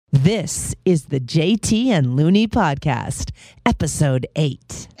This is the JT and Looney Podcast, Episode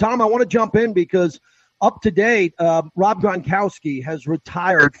 8. Tom, I want to jump in because up to date, Rob Gronkowski has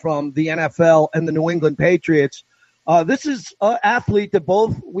retired from the NFL and the New England Patriots. This is an athlete that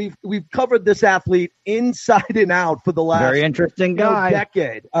we've covered this athlete inside and out for the last very interesting guy.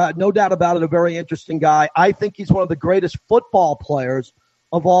 Decade. No doubt about it, a very interesting guy. I think he's one of the greatest football players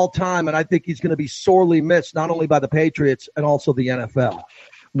of all time, and I think he's going to be sorely missed, not only by the Patriots and also the NFL.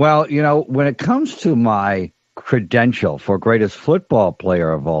 Well, you know, when it comes to my credential for greatest football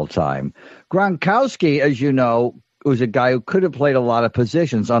player of all time, Gronkowski, as you know, was a guy who could have played a lot of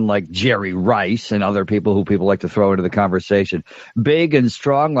positions, unlike Jerry Rice and other people who people like to throw into the conversation. Big and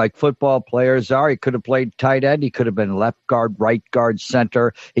strong like football players are. He could have played tight end. He could have been left guard, right guard,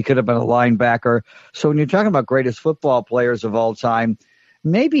 center. He could have been a linebacker. So when you're talking about greatest football players of all time,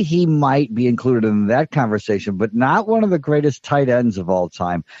 maybe he might be included in that conversation, but not one of the greatest tight ends of all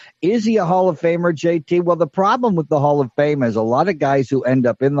time. Is he a Hall of Famer, JT? Well, the problem with the Hall of Fame is a lot of guys who end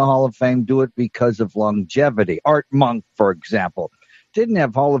up in the Hall of Fame do it because of longevity. Art Monk, for example, didn't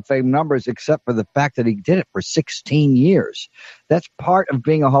have Hall of Fame numbers except for the fact that he did it for 16 years. That's part of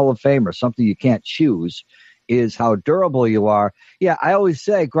being a Hall of Famer, something you can't choose. Is how durable you are. Yeah, I always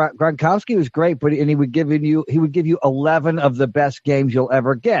say Gronkowski was great, but he would give you 11 of the best games you'll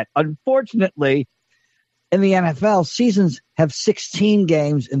ever get. Unfortunately, in the NFL, seasons have 16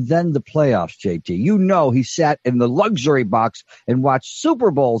 games and then the playoffs, JT. You know he sat in the luxury box and watched Super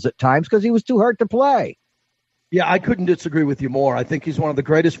Bowls at times because he was too hurt to play. Yeah, I couldn't disagree with you more. I think he's one of the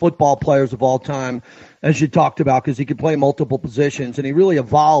greatest football players of all time, as you talked about, because he could play multiple positions, and he really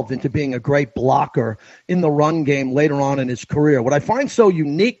evolved into being a great blocker in the run game later on in his career. What I find so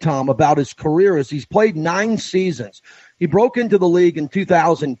unique, Tom, about his career is he's played 9 seasons. He broke into the league in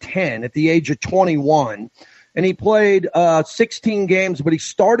 2010 at the age of 21, and he played 16 games, but he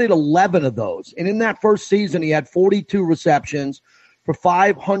started 11 of those. And in that first season, he had 42 receptions for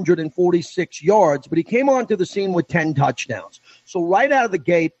 546 yards, but he came onto the scene with 10 touchdowns. So right out of the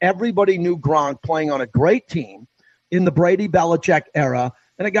gate, everybody knew Gronk playing on a great team in the Brady Belichick era,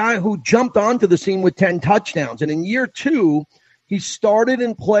 and a guy who jumped onto the scene with 10 touchdowns. And in year 2, he started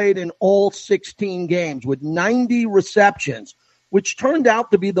and played in all 16 games with 90 receptions, which turned out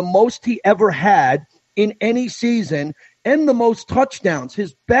to be the most he ever had in any season and the most touchdowns.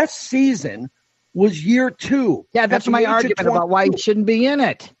 His best season was year 2. Yeah, that's my argument about why he shouldn't be in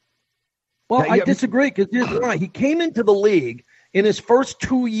it. Well, I disagree because here's why. He came into the league in his first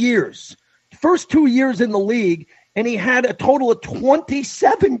 2 years. First 2 years in the league, and he had a total of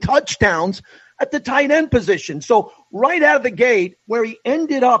 27 touchdowns at the tight end position. So right out of the gate, where he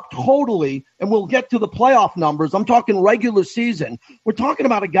ended up totally, and we'll get to the playoff numbers, I'm talking regular season, we're talking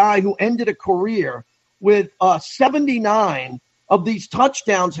about a guy who ended a career with 79 of these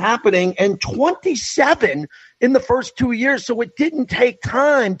touchdowns happening and 27 in the first 2 years. So it didn't take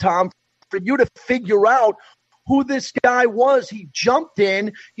time, Tom, for you to figure out who this guy was. He jumped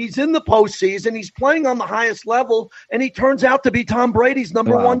in. He's in the postseason. He's playing on the highest level, and he turns out to be Tom Brady's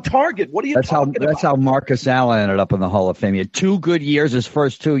number one target. What are you talking about? That's how Marcus Allen ended up in the Hall of Fame. He had 2 good years his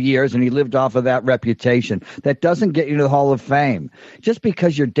first 2 years, and he lived off of that reputation. That doesn't get you to the Hall of Fame. Just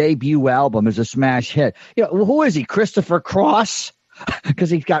because your debut album is a smash hit. You know, who is he, Christopher Cross? Because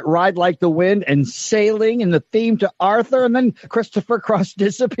he's got Ride Like the Wind and Sailing and the theme to Arthur, and then Christopher Cross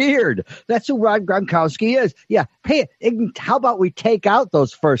disappeared. That's who Rob Gronkowski is. Yeah, hey, how about we take out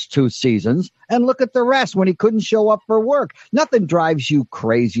those first 2 seasons and look at the rest when he couldn't show up for work? Nothing drives you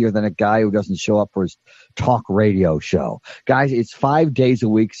crazier than a guy who doesn't show up for his talk radio show. Guys, it's 5 days a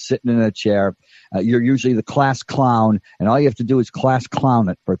week sitting in a chair. You're usually the class clown, and all you have to do is class clown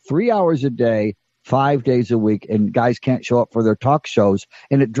it for 3 hours a day, 5 days a week, and guys can't show up for their talk shows,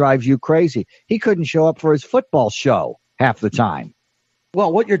 and it drives you crazy. He couldn't show up for his football show half the time.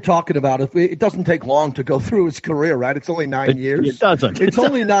 Well, what you're talking about, it doesn't take long to go through his career, right? It's only 9 years. It doesn't. It's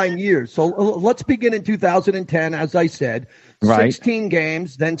only 9 years. So let's begin in 2010, as I said. Right. 16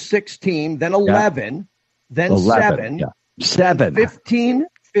 games, then 16, then 11, then 7, 7, 15,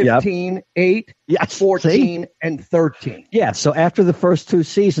 8, 14, and 13. Yeah, so after the first 2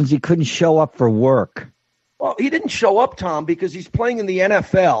 seasons, he couldn't show up for work. Well, he didn't show up, Tom, because he's playing in the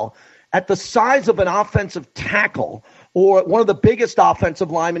NFL at the size of an offensive tackle or one of the biggest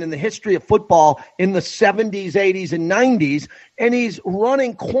offensive linemen in the history of football in the 70s, 80s, and 90s. And he's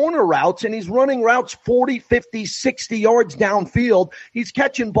running corner routes, and he's running routes 40, 50, 60 yards downfield. He's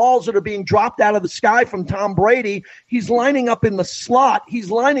catching balls that are being dropped out of the sky from Tom Brady. He's lining up in the slot. He's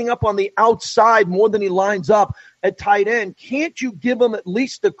lining up on the outside more than he lines up at tight end, can't you give him at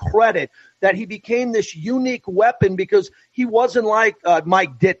least the credit that he became this unique weapon? Because he wasn't like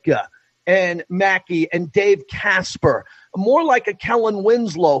Mike Ditka and Mackey and Dave Casper, more like a Kellen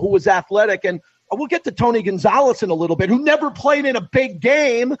Winslow who was athletic. And we'll get to Tony Gonzalez in a little bit, who never played in a big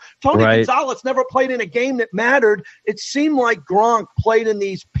game. Tony Gonzalez never played in a game that mattered. It seemed like Gronk played in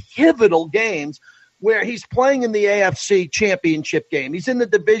these pivotal games where he's playing in the AFC championship game. He's in the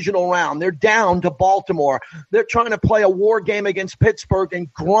divisional round. They're down to Baltimore. They're trying to play a war game against Pittsburgh,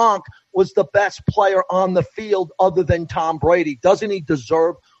 and Gronk was the best player on the field other than Tom Brady. Doesn't he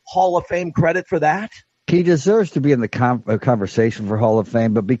deserve Hall of Fame credit for that? He deserves to be in the conversation for Hall of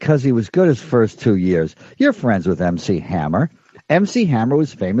Fame, but because he was good his first 2 years, you're friends with MC Hammer. MC Hammer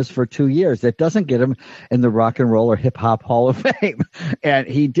was famous for 2 years. That doesn't get him in the Rock and Roll or Hip Hop Hall of Fame. And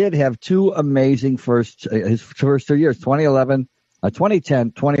he did have two amazing his first 2 years,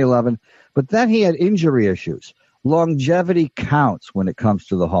 2010, 2011. But then he had injury issues. Longevity counts when it comes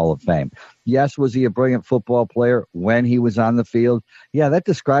to the Hall of Fame. Yes, was he a brilliant football player when he was on the field? Yeah, that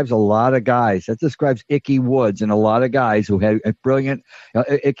describes a lot of guys. That describes Ickey Woods and a lot of guys who had a brilliant.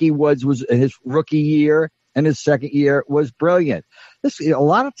 Ickey Woods was his rookie year, and his second year was brilliant. A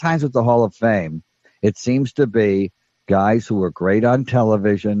lot of times with the Hall of Fame, it seems to be guys who were great on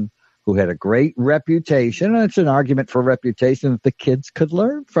television, who had a great reputation, and it's an argument for reputation that the kids could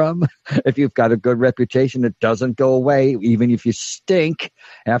learn from. If you've got a good reputation, it doesn't go away, even if you stink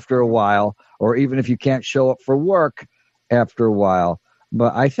after a while, or even if you can't show up for work after a while.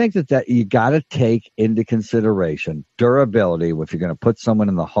 But I think that you got to take into consideration durability if you're going to put someone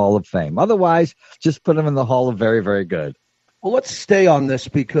in the Hall of Fame. Otherwise, just put them in the Hall of Very, Very Good. Well, let's stay on this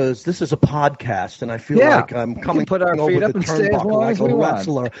because this is a podcast, and I feel like I'm coming put our over feet up the and stay as turnbuckle long like as a we want.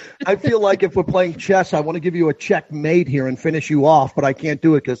 wrestler. I feel like if we're playing chess, I want to give you a checkmate here and finish you off, but I can't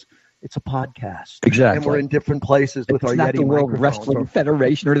do it because it's a podcast. Exactly. And we're in different places with our Yeti It's not the World microphones. Wrestling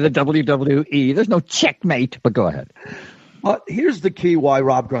Federation or the WWE. There's no checkmate, but go ahead. Here's the key why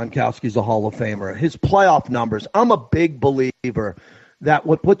Rob Gronkowski's a Hall of Famer. His playoff numbers. I'm a big believer that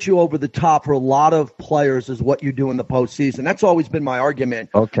what puts you over the top for a lot of players is what you do in the postseason. That's always been my argument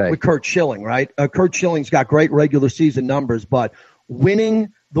with Curt Schilling, right? Curt Schilling's got great regular season numbers, but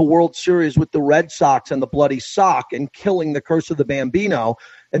winning the World Series with the Red Sox and the Bloody Sock and killing the curse of the Bambino,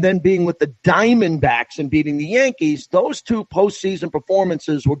 and then being with the Diamondbacks and beating the Yankees, those two postseason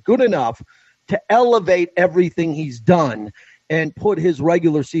performances were good enough to elevate everything he's done and put his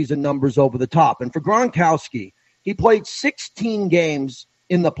regular season numbers over the top. And for Gronkowski, he played 16 games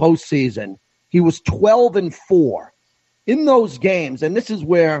in the postseason. He was 12-4 in those games. And this is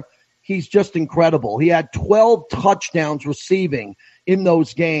where he's just incredible. He had 12 touchdowns receiving in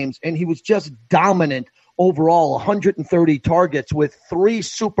those games, and he was just dominant overall, 130 targets with 3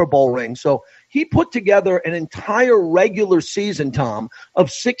 Super Bowl rings. So he put together an entire regular season, Tom, of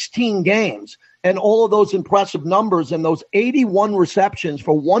 16 games. And all of those impressive numbers and those 81 receptions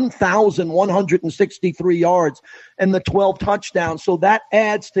for 1,163 yards and the 12 touchdowns. So that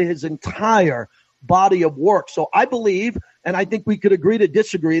adds to his entire body of work. So I believe, and I think we could agree to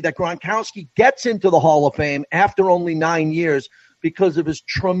disagree, that Gronkowski gets into the Hall of Fame after only 9 years because of his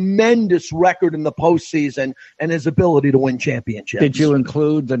tremendous record in the postseason and his ability to win championships. Did you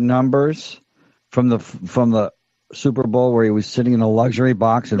include the numbers from the Super Bowl where he was sitting in a luxury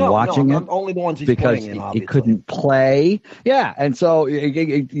box and watching it? Only the ones he's because playing in, obviously. He couldn't play. Yeah, and so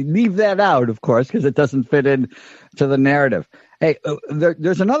you leave that out, of course, because it doesn't fit in to the narrative. Hey,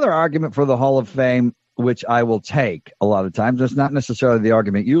 there's another argument for the Hall of Fame, which I will take a lot of times. It's not necessarily the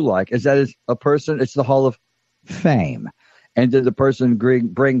argument you like, is that it's the Hall of Fame. And did the person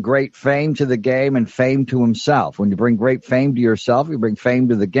bring great fame to the game and fame to himself? When you bring great fame to yourself, you bring fame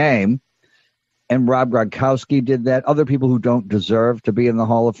to the game. And Rob Gronkowski did that. Other people who don't deserve to be in the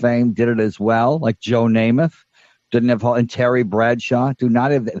Hall of Fame did it as well, like Joe Namath didn't have, and Terry Bradshaw do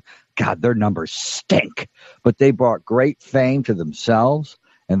not have. God, their numbers stink, but they brought great fame to themselves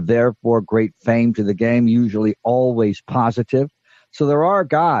and therefore great fame to the game, usually always positive. So there are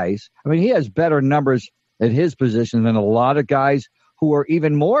guys. I mean, he has better numbers at his position than a lot of guys who are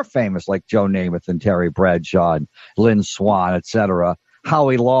even more famous, like Joe Namath and Terry Bradshaw and Lynn Swann, etc.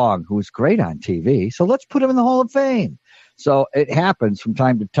 Howie Long, who was great on TV. So let's put him in the Hall of Fame. So it happens from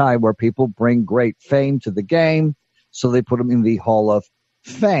time to time where people bring great fame to the game, so they put him in the Hall of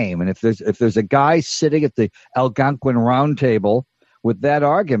Fame. And if there's a guy sitting at the Algonquin Round Table with that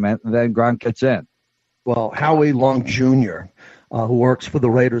argument, then Gronk gets in. Well, Howie Long Jr., who works for the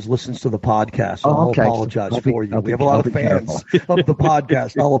Raiders, listens to the podcast. So I'll apologize for you. We have a lot of fans of the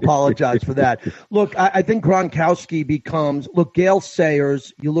podcast. I'll apologize for that. Look, I think Gronkowski becomes, Gale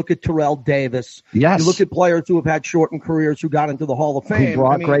Sayers, you look at Terrell Davis. Yes. You look at players who have had shortened careers who got into the Hall of Fame. Who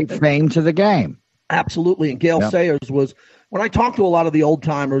brought great fame to the game. Absolutely. And Gale Sayers was, when I talk to a lot of the old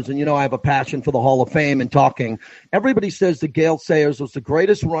timers, and I have a passion for the Hall of Fame and talking, everybody says that Gale Sayers was the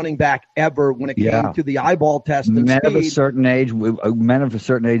greatest running back ever when it came to the eyeball test and men speed. of a certain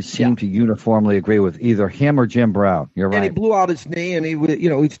age seem to uniformly agree with either him or Jim Brown. You're right. And he blew out his knee, and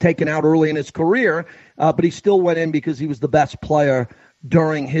he's taken out early in his career, but he still went in because he was the best player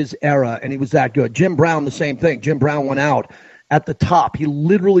during his era, and he was that good. Jim Brown, the same thing. Jim Brown went out at the top. He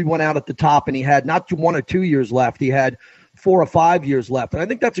literally went out at the top, and he had not 1 or 2 years left. He had 4 or 5 years left. And I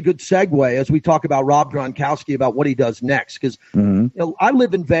think that's a good segue as we talk about Rob Gronkowski, about what he does next. Because I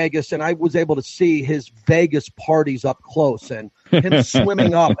live in Vegas, and I was able to see his Vegas parties up close, and him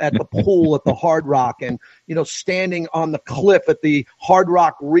swimming up at the pool at the Hard Rock, and standing on the cliff at the Hard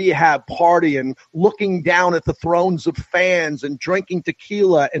Rock rehab party and looking down at the thrones of fans and drinking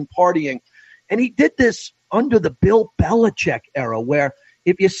tequila and partying. And he did this under the Bill Belichick era, where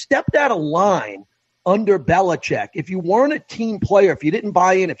if you stepped out of line under Belichick, if you weren't a team player, if you didn't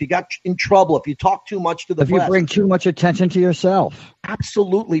buy in, if you got in trouble, if you talked too much to the press, if you bring too much attention to yourself.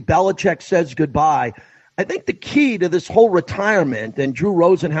 Absolutely. Belichick says goodbye. I think the key to this whole retirement, and Drew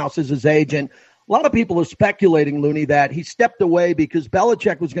Rosenhaus is his agent, a lot of people are speculating, Looney, that he stepped away because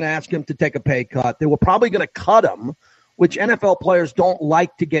Belichick was going to ask him to take a pay cut. They were probably going to cut him, which NFL players don't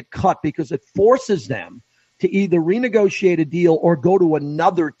like to get cut because it forces them to either renegotiate a deal or go to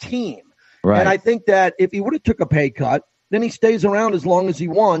another team. Right. And I think that if he would have took a pay cut, then he stays around as long as he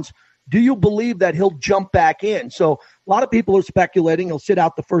wants. Do you believe that he'll jump back in? So a lot of people are speculating he'll sit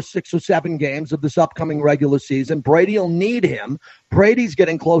out the first 6 or 7 games of this upcoming regular season. Brady will need him. Brady's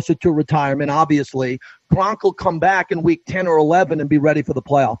getting closer to retirement, obviously. Gronk will come back in week 10 or 11 and be ready for the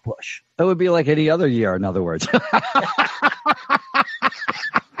playoff push. It would be like any other year, in other words.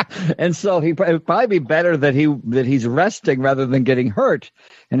 And so it would probably be better that he's resting rather than getting hurt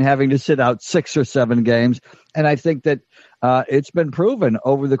and having to sit out 6 or 7 games. And I think that it's been proven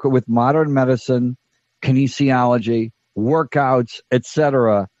with modern medicine, kinesiology, workouts,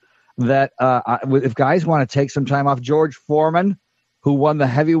 etc., that if guys want to take some time off, George Foreman, who won the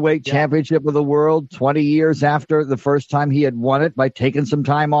heavyweight championship of the world 20 years after the first time he had won it by taking some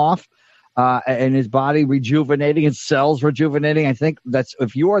time off, and his body rejuvenating, his cells rejuvenating. I think that's,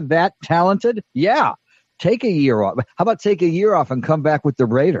 if you are that talented, take a year off. How about take a year off and come back with the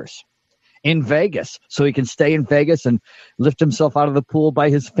Raiders in Vegas so he can stay in Vegas and lift himself out of the pool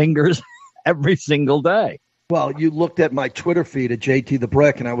by his fingers every single day? Well, you looked at my Twitter feed at JT the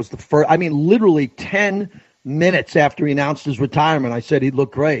Brick, and I was the first. I mean, literally 10 minutes after he announced his retirement, I said he'd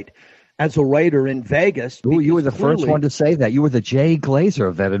look great as a Raider in Vegas. Ooh, you were the first one to say that. You were the Jay Glazer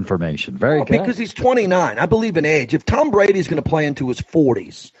of that information. Very good. Because he's 29. I believe in age. If Tom Brady's going to play into his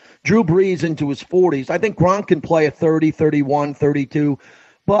 40s, Drew Brees into his 40s, I think Gronk can play at 30, 31, 32.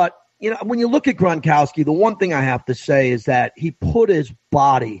 But, when you look at Gronkowski, the one thing I have to say is that he put his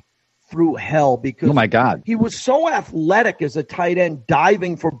body through hell because oh my God, he was so athletic as a tight end,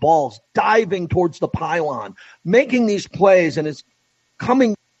 diving for balls, diving towards the pylon, making these plays, and is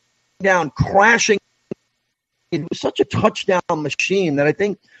coming down, crashing. It was such a touchdown machine that I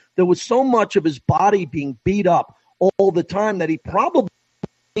think there was so much of his body being beat up all the time that he probably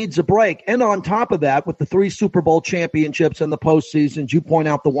needs a break. And on top of that, with the 3 Super Bowl championships and the postseasons, you point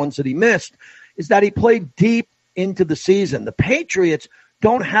out the ones that he missed, is that he played deep into the season. The Patriots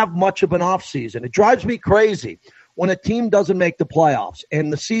don't have much of an offseason. It drives me crazy when a team doesn't make the playoffs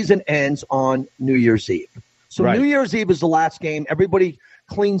and the season ends on New Year's Eve. So New Year's Eve is the last game. Everybody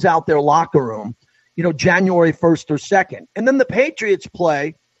cleans out their locker room, January 1st or 2nd. And then the Patriots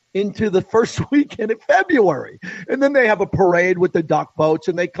play into the first weekend in February. And then they have a parade with the duck boats,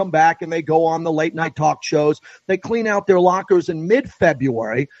 and they come back and they go on the late night talk shows. They clean out their lockers in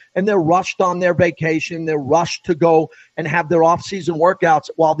mid-February, and they're rushed on their vacation. They're rushed to go and have their off-season workouts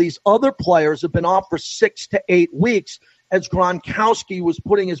while these other players have been off for 6 to 8 weeks as Gronkowski was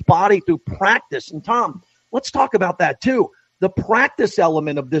putting his body through practice. And Tom, let's talk about that too. The practice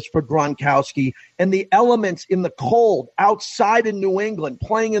element of this for Gronkowski and the elements in the cold outside in New England,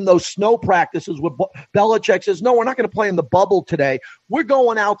 playing in those snow practices where Belichick says, no, we're not going to play in the bubble today. We're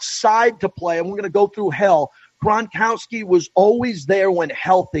going outside to play, and we're going to go through hell. Gronkowski was always there when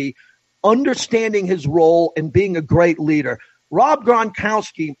healthy, understanding his role and being a great leader. Rob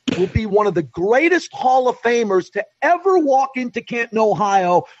Gronkowski will be one of the greatest Hall of Famers to ever walk into Canton,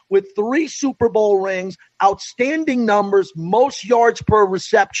 Ohio, with 3 Super Bowl rings, outstanding numbers, most yards per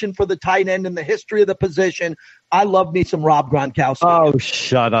reception for the tight end in the history of the position. I love me some Rob Gronkowski. Oh,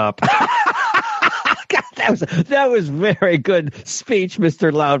 shut up. God, that was very good speech,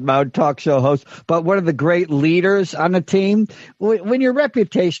 Mr. Loudmouth talk show host. But one of the great leaders on the team, when your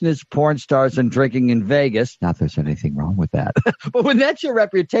reputation is porn stars and drinking in Vegas, not that there's anything wrong with that, but when that's your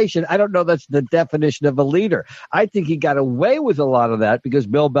reputation, I don't know that's the definition of a leader. I think he got away with a lot of that because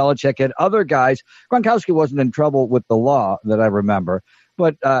Bill Belichick had other guys. Gronkowski wasn't in trouble with the law that I remember,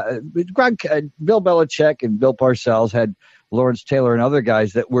 but Bill Belichick and Bill Parcells had Lawrence Taylor and other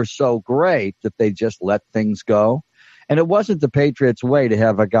guys that were so great that they just let things go. And it wasn't the Patriots' way to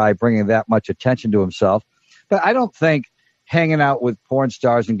have a guy bringing that much attention to himself. But I don't think hanging out with porn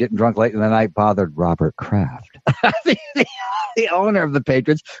stars and getting drunk late in the night bothered Robert Kraft, the owner of the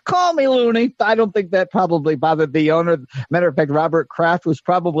Patriots. Call me loony. I don't think that probably bothered the owner. Matter of fact, Robert Kraft was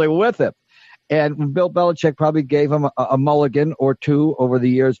probably with him. And Bill Belichick probably gave him a mulligan or two over the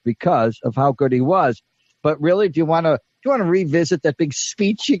years because of how good he was. But really, do you want to revisit that big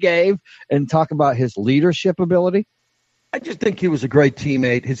speech you gave and talk about his leadership ability? I just think he was a great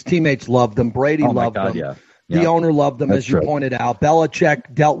teammate. His teammates loved him. Brady loved him. Yeah. The owner loved him, as you true. pointed out.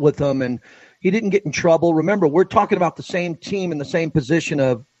 Belichick dealt with him, and he didn't get in trouble. Remember, we're talking about the same team in the same position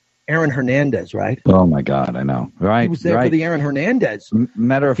of Aaron Hernandez, right? Oh, my God, I know. Right. He was there for the Aaron Hernandez.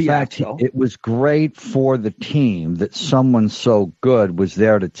 Matter of fact, it was great for the team that someone so good was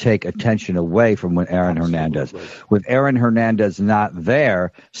there to take attention away from Aaron Hernandez. With Aaron Hernandez not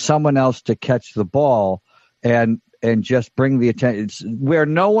there, someone else to catch the ball and just bring the attention, where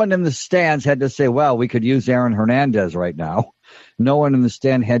no one in the stands had to say, well, we could use Aaron Hernandez right now. No one in the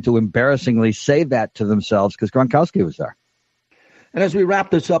stand had to embarrassingly say that to themselves because Gronkowski was there. And as we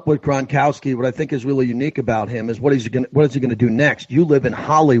wrap this up with Gronkowski, what I think is really unique about him is what is he going to do next? You live in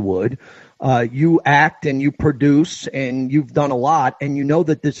Hollywood. You act and you produce and you've done a lot. And you know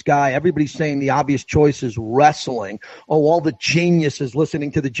that this guy, everybody's saying the obvious choice is wrestling. Oh, all the geniuses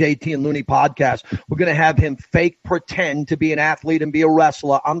listening to the JT and Looney podcast, we're going to have him fake pretend to be an athlete and be a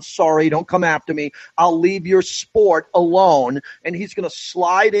wrestler. I'm sorry. Don't come after me. I'll leave your sport alone. And he's going to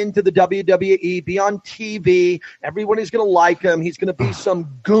slide into the WWE, be on TV. Everyone is going to like him. He's going to be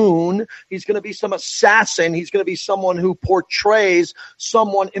some goon. He's going to be some assassin. He's going to be someone who portrays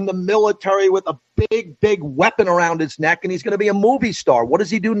someone in the military with a big weapon around his neck, and he's going to be a movie star. What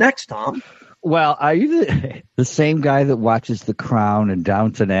does he do next, Tom? Well, are you the same guy that watches The Crown and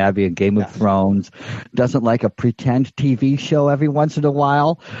Downton Abbey and Game of Thrones, doesn't like a pretend TV show every once in a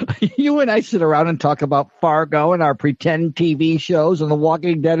while? You and I sit around and talk about Fargo and our pretend TV shows and The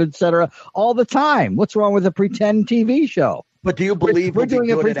Walking Dead, etc. all the time. What's wrong with a pretend TV show? But do you believe we're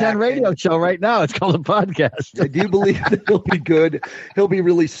doing a pretend radio show right now? It's called a podcast. Do you believe that he'll be good? He'll be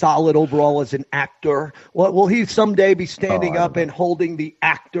really solid overall as an actor. Will he someday be standing up and holding the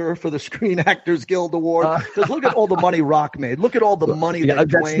actor for the Screen Actors Guild Award? Because look at all the money Rock made. Look at all the money that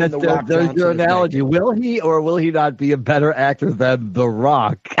Dwayne The Rock Johnson there's your analogy. Will he or will he not be a better actor than The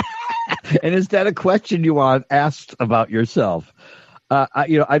Rock? And is that a question you want asked about yourself? I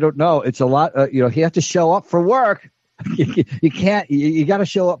don't know. It's a lot. You have to show up for work. You can't. You got to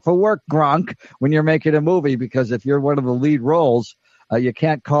show up for work, Gronk, when you're making a movie, because if you're one of the lead roles, you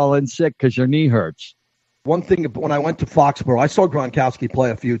can't call in sick because your knee hurts. One thing, when I went to Foxborough, I saw Gronkowski play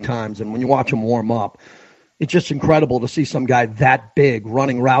a few times, and when you watch him warm up, it's just incredible to see some guy that big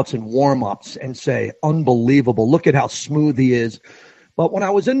running routes and warm-ups and say, unbelievable, look at how smooth he is. But when I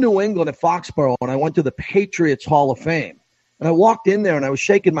was in New England at Foxborough, and I went to the Patriots Hall of Fame, and I walked in there, and I was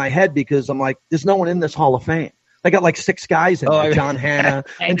shaking my head because I'm like, there's no one in this Hall of Fame. I got like 6 guys in there, John Hanna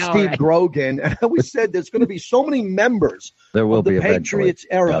and Steve Grogan. And I always said there's going to be so many members of the Patriots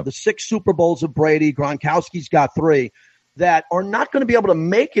era, the 6 Super Bowls of Brady, Gronkowski's got 3, that are not going to be able to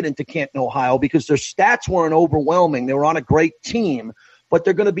make it into Canton, Ohio, because their stats weren't overwhelming. They were on a great team, but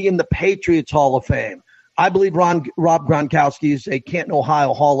they're going to be in the Patriots Hall of Fame. I believe Rob Gronkowski is a Canton,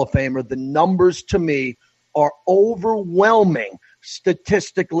 Ohio Hall of Famer. The numbers to me are overwhelming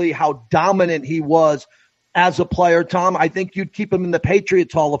statistically how dominant he was as a player. Tom, I think you'd keep him in the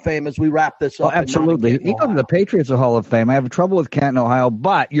Patriots Hall of Fame as we wrap this up. Oh, absolutely. He goes to the Patriots Hall of Fame. I have trouble with Canton, Ohio,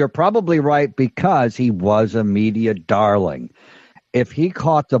 but you're probably right because he was a media darling. If he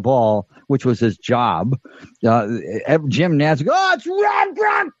caught the ball, which was his job, Jim Nantz would go, oh, it's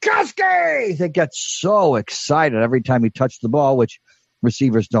Rob Gronkowski! They get so excited every time he touched the ball, which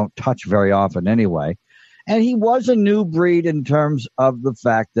receivers don't touch very often anyway. And he was a new breed in terms of the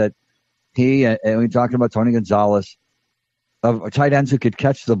fact that he, and we talked about Tony Gonzalez, of tight ends who could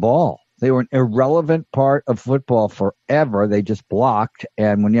catch the ball. They were an irrelevant part of football forever. They just blocked,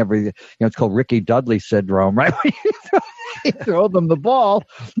 and whenever it's called Ricky Dudley syndrome, right? You throw them the ball,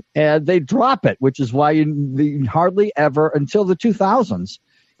 and they drop it, which is why you hardly ever until the 2000s.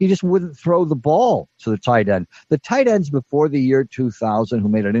 You just wouldn't throw the ball to the tight end. The tight ends before the year 2000 who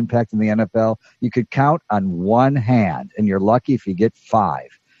made an impact in the NFL, you could count on one hand, and you're lucky if you get 5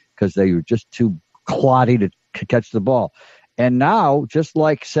 because they were just too cloddy to catch the ball. And now, just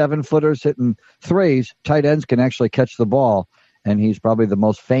like 7-footers hitting threes, tight ends can actually catch the ball, and he's probably the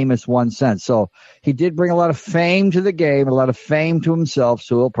most famous one since. So he did bring a lot of fame to the game, a lot of fame to himself,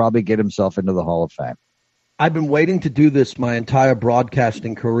 so he'll probably get himself into the Hall of Fame. I've been waiting to do this my entire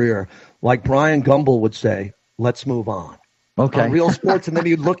broadcasting career. Like Brian Gumbel would say, let's move on. Okay. On Real Sports, and then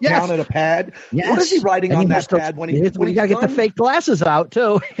he'd look down at a pad. Yes. What is he writing on that pad when he's got to get the fake glasses out,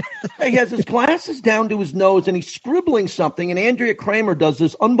 too. He has his glasses down to his nose, and he's scribbling something, and Andrea Kramer does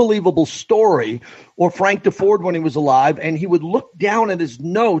this unbelievable story, or Frank DeFord when he was alive, and he would look down at his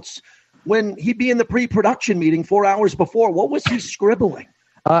notes when he'd be in the pre-production meeting 4 hours before. What was he scribbling?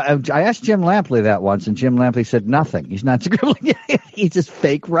 I asked Jim Lampley that once, and Jim Lampley said nothing. He's not scribbling. He's just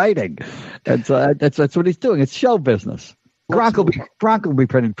fake writing. That's what he's doing. It's show business. Gronk will be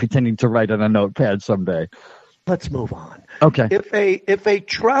pretending to write on a notepad someday. Let's move on. Okay. If a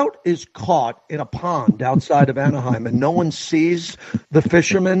trout is caught in a pond outside of Anaheim and no one sees the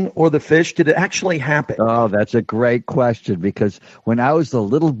fisherman or the fish, did it actually happen? Oh, that's a great question, because when I was a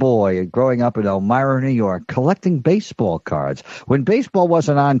little boy growing up in Elmira, New York, collecting baseball cards, when baseball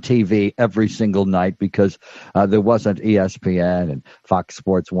wasn't on TV every single night because there wasn't ESPN and Fox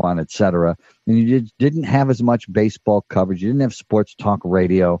Sports 1, et cetera, and you didn't have as much baseball coverage, you didn't have sports talk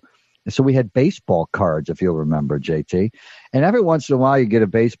radio. So we had baseball cards, if you'll remember, JT. And every once in a while, you get a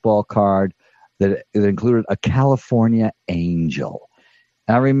baseball card that included a California Angel.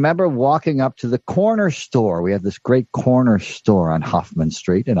 And I remember walking up to the corner store. We had this great corner store on Huffman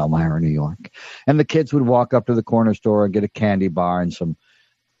Street in Elmira, New York. And the kids would walk up to the corner store and get a candy bar and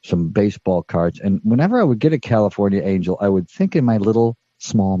some baseball cards. And whenever I would get a California Angel, I would think in my little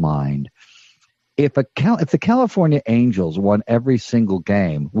small mind, if the California Angels won every single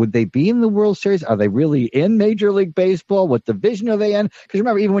game, would they be in the World Series? Are they really in Major League Baseball? What division are they in? Because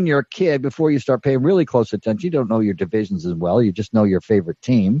remember, even when you're a kid, before you start paying really close attention, you don't know your divisions as well. You just know your favorite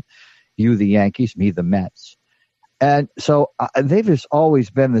team. You, the Yankees, me, the Mets. And so they've just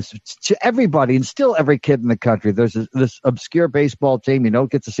always been this to everybody, and still every kid in the country. There's this obscure baseball team. You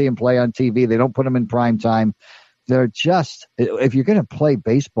don't get to see them play on TV. They don't put them in prime time. They're just, if you're going to play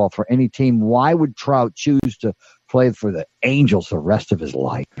baseball for any team, why would Trout choose to play for the Angels the rest of his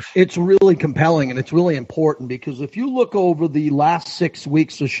life? It's really compelling, and it's really important, because if you look over the last 6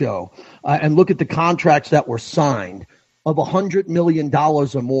 weeks or so and look at the contracts that were signed of $100 million or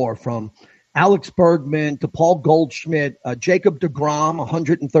more, from Alex Bergman to Paul Goldschmidt, Jacob deGrom,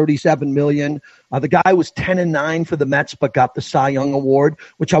 $137 million. The guy was 10-9 for the Mets, but got the Cy Young Award,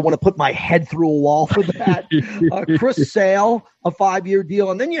 which I want to put my head through a wall for that. Chris Sale, a 5-year deal.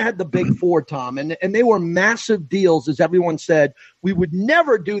 And then you had the big four, Tom, and they were massive deals. As everyone said, we would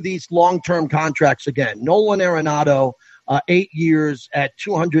never do these long-term contracts again. Nolan Arenado, 8 years at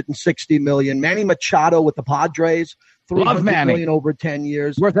 $260 million. Manny Machado with the Padres, $300 million over 10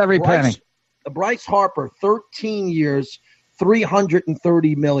 years. Worth every penny. Bryce Harper, 13 years,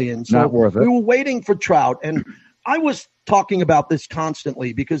 $330 million. So not worth it. We were waiting for Trout, and I was talking about this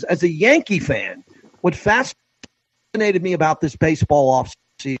constantly because as a Yankee fan, what fascinated me about this baseball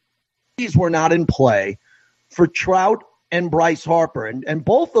offseason, these were not in play for Trout and Bryce Harper. And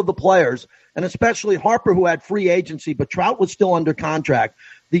both of the players, and especially Harper, who had free agency, but Trout was still under contract.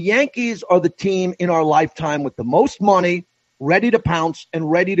 The Yankees are the team in our lifetime with the most money, ready to pounce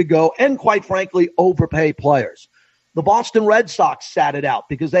and ready to go, and quite frankly, overpay players. The Boston Red Sox sat it out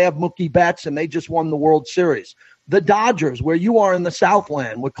because they have Mookie Betts and they just won the World Series. The Dodgers, where you are in the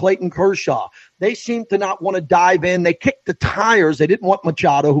Southland with Clayton Kershaw, they seem to not want to dive in. They kicked the tires. They didn't want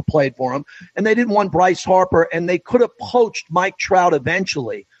Machado, who played for them, and they didn't want Bryce Harper, and they could have poached Mike Trout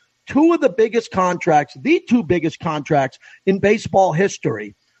eventually. Two of the biggest contracts, the two biggest contracts in baseball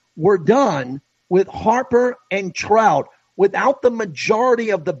history, were done with Harper and Trout without the majority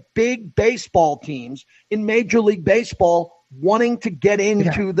of the big baseball teams in Major League Baseball wanting to get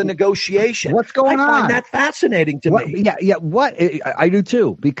into the negotiation. What's going on? I find that fascinating to me. Yeah. What I do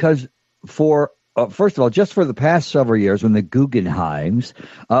too, because for first of all, just for the past several years, when the Guggenheims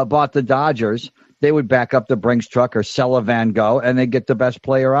bought the Dodgers, they would back up the Brinks truck or sell a Van Gogh, and they get the best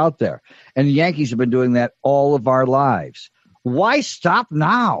player out there. And the Yankees have been doing that all of our lives. Why stop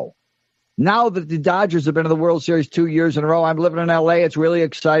now? Now that the Dodgers have been in the World Series 2 years in a row, I'm living in L.A. It's really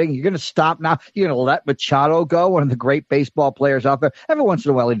exciting. You're going to stop now. You're going to let Machado go, one of the great baseball players out there. Every once in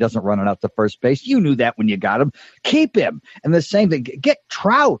a while, he doesn't run it out to first base. You knew that when you got him. Keep him. And the same thing, get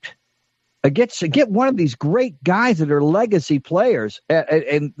Trout. Get one of these great guys that are legacy players.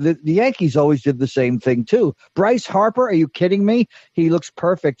 And the Yankees always did the same thing, too. Bryce Harper, are you kidding me? He looks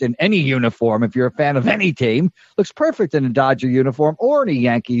perfect in any uniform. If you're a fan of any team, looks perfect in a Dodger uniform or in a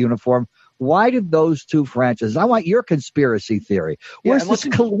Yankee uniform. Why did those two franchises? I want your conspiracy theory.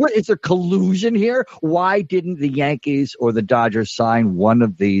 Is there collusion here? Why didn't the Yankees or the Dodgers sign one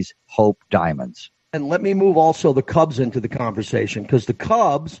of these Hope Diamonds? And let me move also the Cubs into the conversation, because the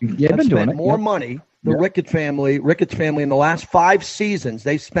Cubs have spent more money. The Ricketts family in the last 5 seasons,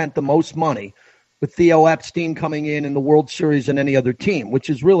 they spent the most money with Theo Epstein coming in the World Series than any other team, which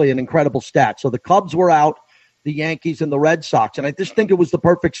is really an incredible stat. So the Cubs were out, the Yankees and the Red Sox. And I just think it was the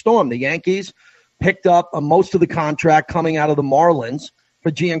perfect storm. The Yankees picked up most of the contract coming out of the Marlins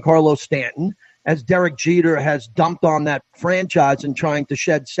for Giancarlo Stanton, as Derek Jeter has dumped on that franchise and trying to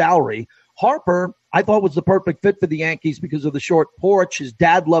shed salary. Harper, I thought, was the perfect fit for the Yankees because of the short porch. His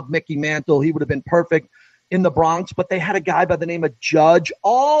dad loved Mickey Mantle. He would have been perfect in the Bronx, but they had a guy by the name of Judge.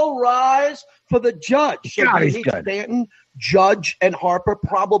 All rise for the Judge. So God, he's good. Stanton, Judge, and Harper,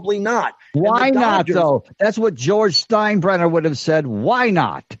 probably not. Why not, though? That's what George Steinbrenner would have said. Why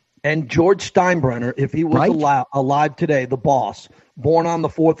not? And George Steinbrenner, if he was alive today, the boss, born on the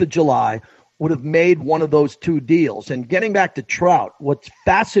 4th of July, would have made one of those two deals. And getting back to Trout, what's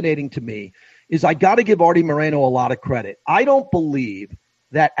fascinating to me is I got to give Artie Moreno a lot of credit. I don't believe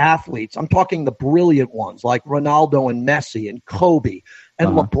that athletes, I'm talking the brilliant ones like Ronaldo and Messi and Kobe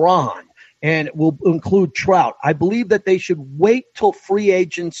and LeBron, and will include Trout. I believe that they should wait till free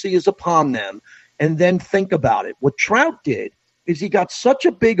agency is upon them and then think about it. What Trout did is he got such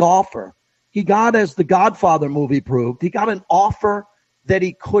a big offer. He got, as the Godfather movie proved, he got an offer that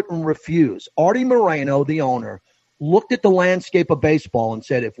he couldn't refuse. Artie Moreno, the owner, looked at the landscape of baseball and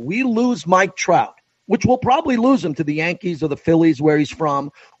said, if we lose Mike Trout, which we'll probably lose him to the Yankees or the Phillies where he's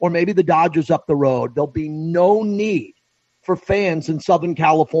from, or maybe the Dodgers up the road, there'll be no need for fans in Southern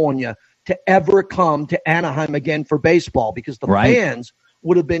California to ever come to Anaheim again for baseball, because the fans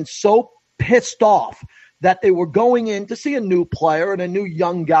would have been so pissed off that they were going in to see a new player and a new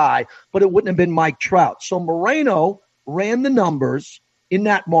young guy, but it wouldn't have been Mike Trout. So Moreno ran the numbers in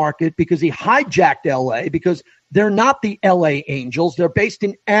that market because he hijacked L.A., because they're not the L.A. Angels. They're based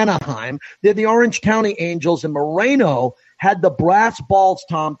in Anaheim. They're the Orange County Angels, and Moreno had the brass balls,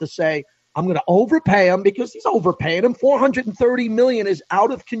 Tom, to say, I'm going to overpay him, because he's overpaying him. $430 million is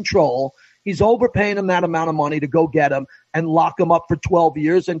out of control. He's overpaying him that amount of money to go get him and lock him up for 12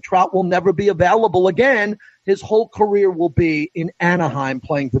 years, and Trout will never be available again. His whole career will be in Anaheim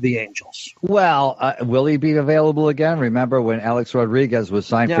playing for the Angels. Well, will he be available again? Remember when Alex Rodriguez was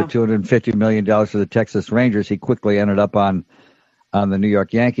signed for $250 million to the Texas Rangers, he quickly ended up on the New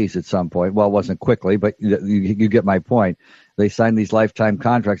York Yankees at some point. Well, it wasn't quickly, but you get my point. They sign these lifetime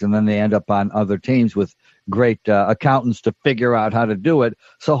contracts, and then they end up on other teams with great accountants to figure out how to do it.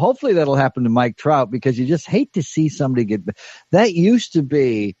 So hopefully that'll happen to Mike Trout, because you just hate to see somebody get – that used to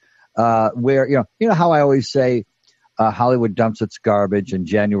be where, you know how I always say Hollywood dumps its garbage in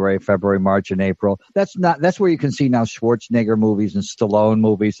January, February, March, and April. That's where you can see now Schwarzenegger movies and Stallone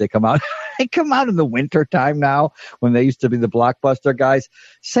movies. They come out in the winter time now, when they used to be the blockbuster guys.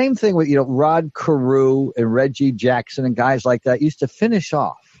 Same thing with, Rod Carew and Reggie Jackson and guys like that used to finish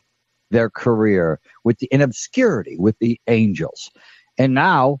off their career in obscurity with the Angels. And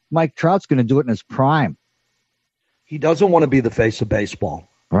now Mike Trout's going to do it in his prime. He doesn't want to be the face of baseball.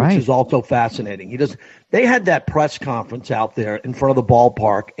 Right. Which is also fascinating. They had that press conference out there in front of the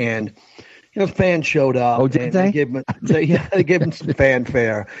ballpark, and fans showed up. Oh, did they? They gave him some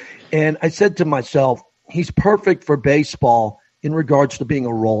fanfare. And I said to myself, he's perfect for baseball in regards to being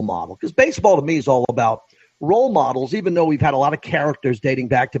a role model, because baseball to me is all about role models. Even though we've had a lot of characters dating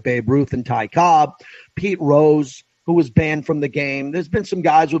back to Babe Ruth and Ty Cobb, Pete Rose, who was banned from the game. There's been some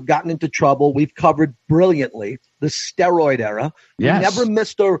guys who've gotten into trouble. We've covered brilliantly the steroid era. Yes. We never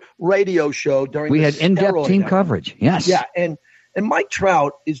missed a radio show during We had in-depth team era. coverage. Yes. Yeah, and Mike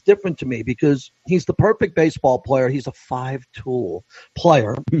Trout is different to me because he's the perfect baseball player. He's a 5-tool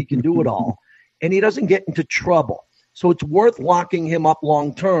player. He can do it all, and he doesn't get into trouble. So it's worth locking him up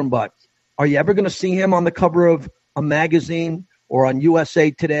long term, but are you ever going to see him on the cover of a magazine or on USA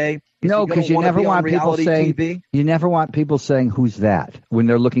Today? No, because you never want people saying TV? You never want people saying who's that when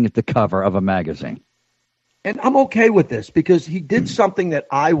they're looking at the cover of a magazine. And I'm okay with this because he did something that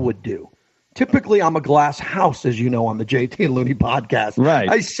I would do. Typically, I'm a glass house, as you know, on the JT and Looney podcast. Right.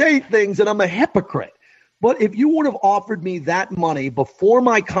 I say things and I'm a hypocrite. But if you would have offered me that money before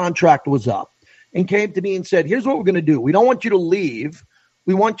my contract was up and came to me and said, here's what we're going to do. We don't want you to leave.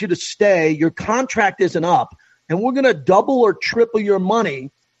 We want you to stay. Your contract isn't up. And we're going to double or triple your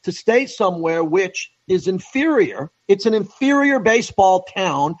money to stay somewhere which is inferior. It's an inferior baseball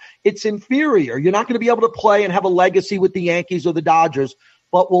town. It's inferior. You're not going to be able to play and have a legacy with the Yankees or the Dodgers,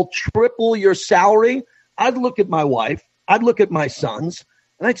 but we'll triple your salary. I'd look at my wife. I'd look at my sons,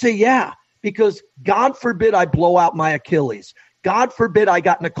 and I'd say, yeah. Because God forbid I blow out my Achilles. God forbid I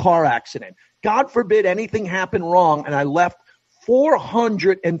got in a car accident. God forbid anything happened wrong and I left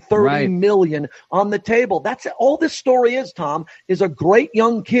 $430 million on the table. That's all this story is, Tom, is a great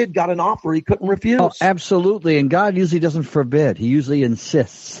young kid got an offer he couldn't refuse. Oh, absolutely. And God usually doesn't forbid. He usually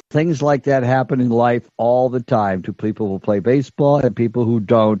insists. Things like that happen in life all the time to people who play baseball and people who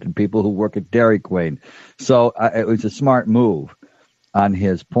don't and people who work at Dairy Queen. So it was a smart move on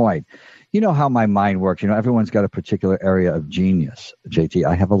his point. You know how my mind works. You know, everyone's got a particular area of genius, JT.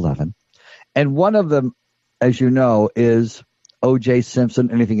 I have 11. And one of them, as you know, is O.J. Simpson,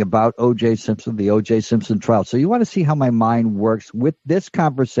 anything about O.J. Simpson, the O.J. Simpson trial. So you want to see how my mind works with this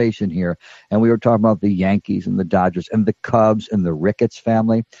conversation here. And we were talking about the Yankees and the Dodgers and the Cubs and the Ricketts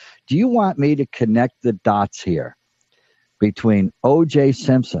family. Do you want me to connect the dots here between O.J.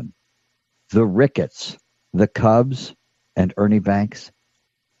 Simpson, the Ricketts, the Cubs, and Ernie Banks?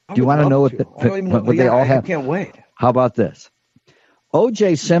 Do you want to know what they all have? I can't wait. How about this?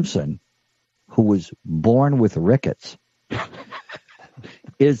 O.J. Simpson, who was born with rickets,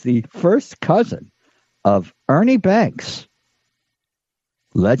 is the first cousin of Ernie Banks,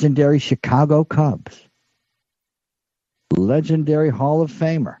 legendary Chicago Cubs, legendary Hall of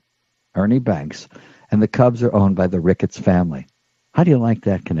Famer, Ernie Banks, and the Cubs are owned by the Ricketts family. How do you like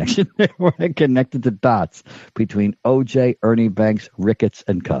that connection? Where I connected the dots between O.J., Ernie Banks, Ricketts,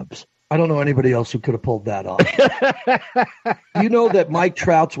 and Cubs. I don't know anybody else who could have pulled that off. You know that Mike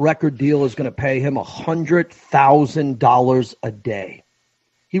Trout's record deal is going to pay him $100,000 a day.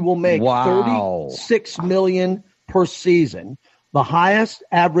 He will make $36 million per season, the highest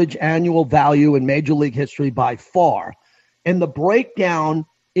average annual value in Major League history by far. And the breakdown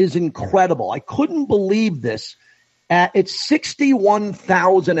is incredible. I couldn't believe this. It's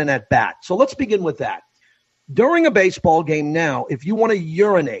 $61,000 an at bat. So let's begin with that. During a baseball game now, if you want to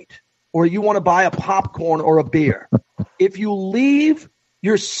urinate or you want to buy a popcorn or a beer, if you leave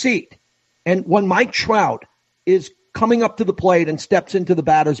your seat and when Mike Trout is coming up to the plate and steps into the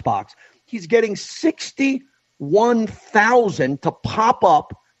batter's box, he's getting $61,000 to pop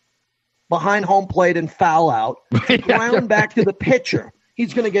up behind home plate and foul out, ground back to the pitcher.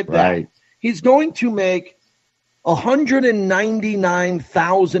 He's going to get that. Right. He's going to make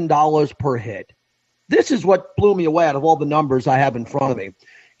 $199,000 per hit. This is what blew me away out of all the numbers I have in front of me.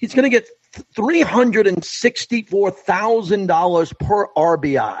 He's going to get $364,000 per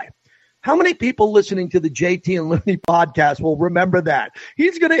RBI. How many people listening to the JT and Looney podcast will remember that?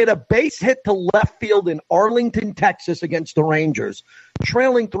 He's going to hit a base hit to left field in Arlington, Texas against the Rangers,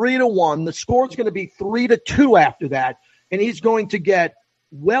 trailing 3-1. The score is going to be 3-2 after that, and he's going to get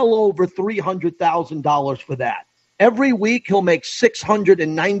well over $300,000 for that. Every week he'll make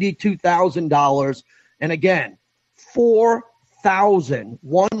 $692,000, and again,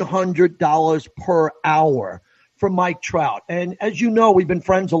 $4,100 per hour for Mike Trout. And as you know, we've been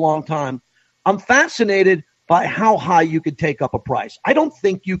friends a long time. I'm fascinated by how high you could take up a price. I don't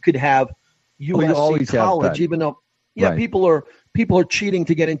think you could have USC college, even though people are cheating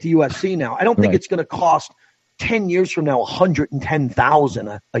to get into USC now. I don't think it's going to cost 10 years from now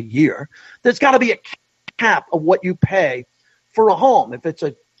 $110,000 a year. There's got to be a cap of what you pay for a home. If it's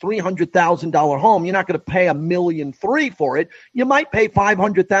a $300,000 home, you're not going to pay $1.3 million for it. You might pay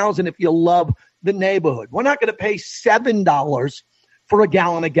 $500,000 if you love the neighborhood. We're not going to pay $7 for a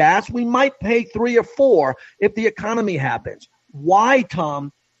gallon of gas. We might pay $3 or $4 if the economy happens. Why,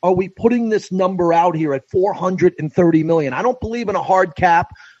 Tom, are we putting this number out here at $430 million? I don't believe in a hard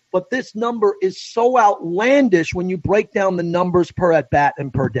cap, but this number is so outlandish when you break down the numbers per at bat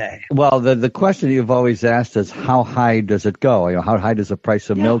and per day. Well, the question you've always asked is how high does it go? You know, how high does the price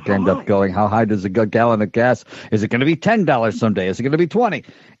of milk end up going? How high does a gallon of gas? Is it going to be $10 someday? Is it going to be $20?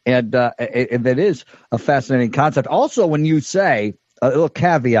 And that is a fascinating concept. Also, when you say a little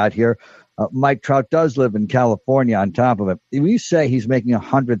caveat here, Mike Trout does live in California. On top of it, when you say he's making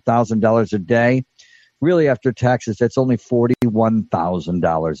 $100,000 a day, really after taxes, that's only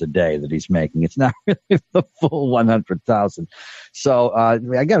 $41,000 a day that he's making. It's not really the full 100,000. So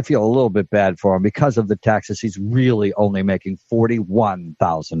I got to feel a little bit bad for him because of the taxes. He's really only making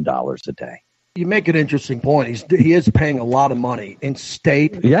 $41,000 a day. You make an interesting point. He is paying a lot of money in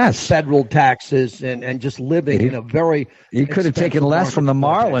state, federal taxes, and just living in a very. He could have taken less from the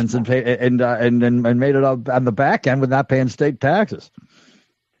Marlins and made it up on the back end with not paying state taxes.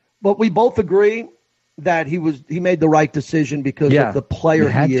 But we both agree that he made the right decision because of the player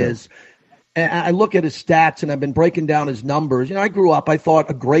he is. And I look at his stats, and I've been breaking down his numbers. I grew up. I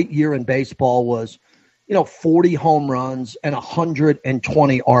thought a great year in baseball was, 40 home runs and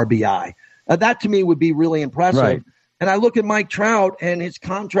 120 RBI. That to me would be really impressive. Right. And I look at Mike Trout and his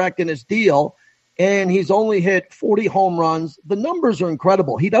contract and his deal, and he's only hit 40 home runs. The numbers are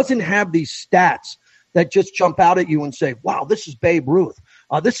incredible. He doesn't have these stats that just jump out at you and say, wow, this is Babe Ruth.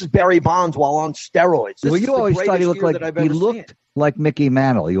 This is Barry Bonds while on steroids. Well, you always thought he looked like Mickey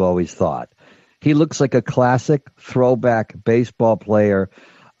Mantle, you always thought. He looks like a classic throwback baseball player,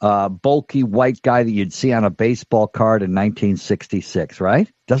 bulky white guy that you'd see on a baseball card in 1966,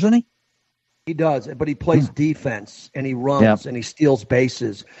 right? Doesn't he? He does, but he plays defense, and he runs, and he steals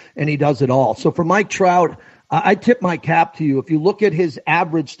bases, and he does it all. So for Mike Trout, I tip my cap to you. If you look at his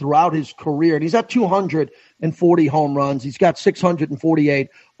average throughout his career, and he's at 240 home runs, he's got 648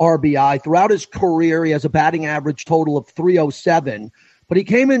 RBI. Throughout his career, he has a batting average total of 307, but he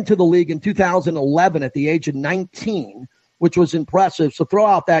came into the league in 2011 at the age of 19, which was impressive. So throw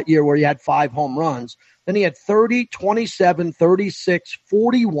out that year where he had 5 home runs. Then he had 30, 27, 36,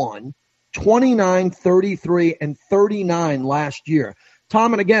 41, 29, 33, and 39 last year.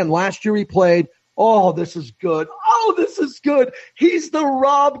 Tom, and again, last year he played, this is good. This is good. He's the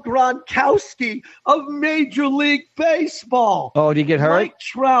Rob Gronkowski of Major League Baseball. Oh, did he get hurt? Mike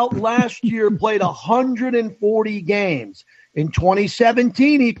Trout last year played 140 games. In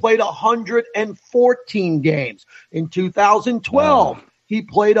 2017, he played 114 games. In 2012, he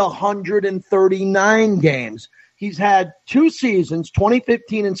played 139 games. He's had 2 seasons,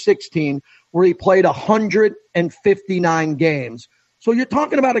 2015 and 16, where he played 159 games. So you're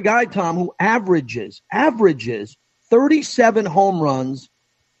talking about a guy, Tom, who averages 37 home runs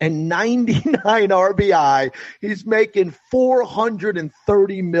and 99 RBI. He's making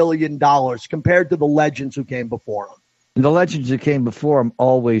 $430 million compared to the legends who came before him. The legends who came before him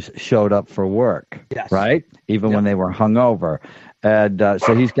always showed up for work, right? Even when they were hungover. And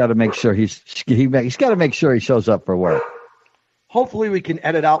so he's got to make sure he's got to make sure he shows up for work. Hopefully we can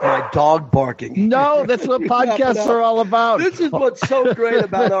edit out my dog barking. No, that's what podcasts are all about. This is what's so great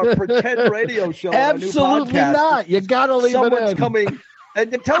about our pretend radio show. Absolutely not. You got to leave it in. Coming.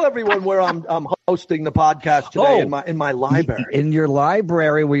 And tell everyone where I'm hosting the podcast today in my library. In your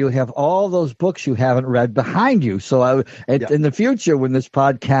library where you have all those books you haven't read behind you. So in the future, when this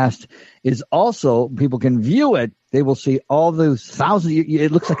podcast is also, people can view it, they will see all those thousands.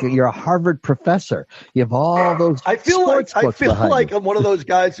 It looks like you're a Harvard professor. You have all those. I feel like I'm one of those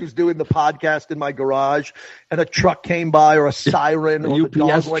guys who's doing the podcast in my garage, and a truck came by, or a siren, or the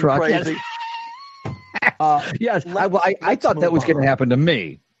dog went crazy. Yes, I thought that was going to happen to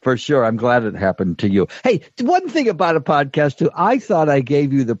me. For sure. I'm glad it happened to you. Hey, one thing about a podcast, too. I thought I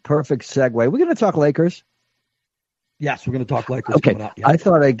gave you the perfect segue. We're going to talk Lakers. Yes, we're going to talk Lakers. Okay, coming up. Yeah. I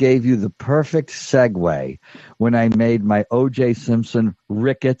thought I gave you the perfect segue when I made my O.J. Simpson,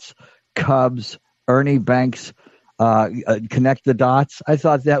 Ricketts, Cubs, Ernie Banks, connect the dots. I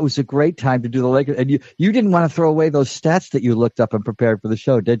thought that was a great time to do the Lakers. And you didn't want to throw away those stats that you looked up and prepared for the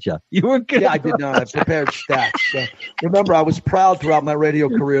show, did you? You were good. Yeah, I did not. I prepared stats. Remember, I was proud throughout my radio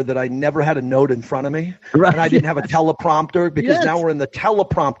career that I never had a note in front of me. Right. And I didn't have a teleprompter because now we're in the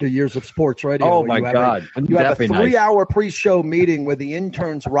teleprompter years of sports radio. Oh, my God. You have a 3-hour pre-show meeting where the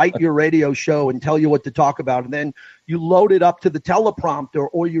interns write your radio show and tell you what to talk about. And then you load it up to the teleprompter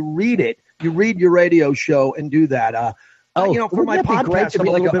or you read it. You read your radio show and do that. For my podcast,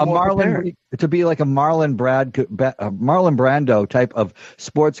 to be like a Marlon Brando type of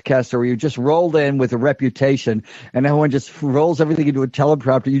sportscaster where you just rolled in with a reputation and everyone just rolls everything into a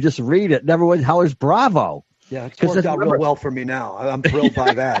teleprompter. You just read it. Everyone hollers bravo. Yeah, it's worked out real well for me now. I'm thrilled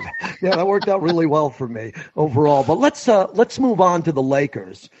by that. Yeah, that worked out really well for me overall. But let's move on to the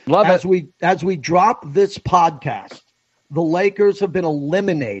Lakers. As we drop this podcast, the Lakers have been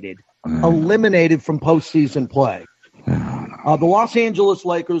eliminated from postseason play. The Los Angeles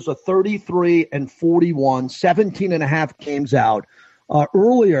Lakers are 33-41, 17 and a half games out.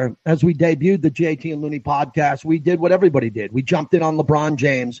 Earlier, as we debuted the JT and Looney podcast, we did what everybody did. We jumped in on LeBron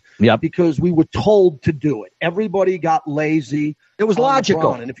James because we were told to do it. Everybody got lazy. It was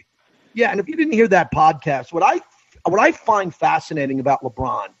logical. Yeah, and if you didn't hear that podcast, what I find fascinating about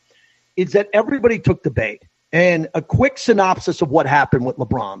LeBron is that everybody took the bait. And a quick synopsis of what happened with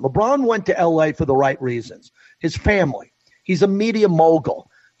LeBron. LeBron went to L.A. for the right reasons. His family. He's a media mogul.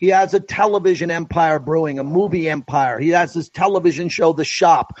 He has a television empire brewing, a movie empire. He has his television show, The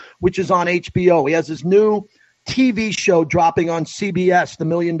Shop, which is on HBO. He has his new TV show dropping on CBS, The $1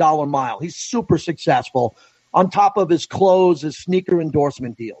 Million Mile. He's super successful on top of his clothes, his sneaker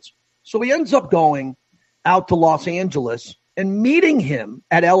endorsement deals. So he ends up going out to Los Angeles, and meeting him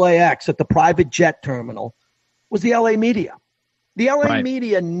at LAX at the private jet terminal was the LA media. The LA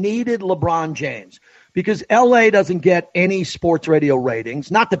media needed LeBron James because LA doesn't get any sports radio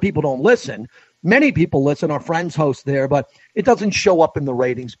ratings. Not that people don't listen. Many people listen. Our friends host there, but it doesn't show up in the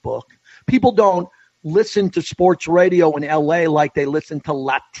ratings book. People don't listen to sports radio in LA like they listen to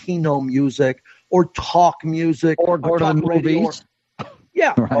Latino music or talk music or go to the movies.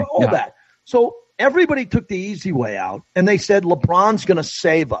 All that. So everybody took the easy way out, and they said LeBron's going to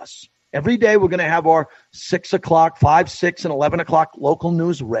save us. Every day we're going to have our 6 o'clock, 5, 6, and 11 o'clock local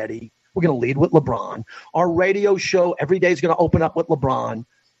news ready. We're going to lead with LeBron. Our radio show every day is going to open up with LeBron,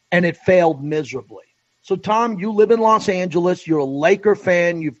 and it failed miserably. So, Tom, you live in Los Angeles. You're a Laker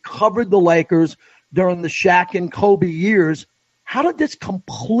fan. You've covered the Lakers during the Shaq and Kobe years. How did this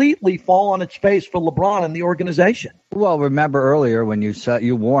completely fall on its face for LeBron and the organization? Well, remember earlier when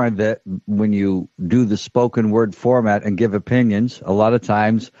you warned that when you do the spoken word format and give opinions, a lot of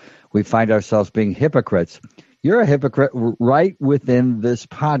times we find ourselves being hypocrites. You're a hypocrite right within this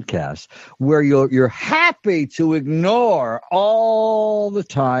podcast where you're happy to ignore all the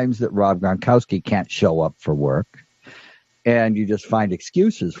times that Rob Gronkowski can't show up for work, and you just find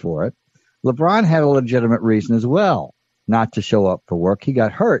excuses for it. LeBron had a legitimate reason as well not to show up for work. He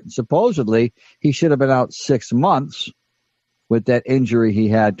got hurt. And supposedly, he should have been out 6 months with that injury he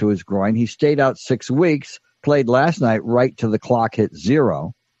had to his groin. He stayed out 6 weeks, played last night right till the clock hit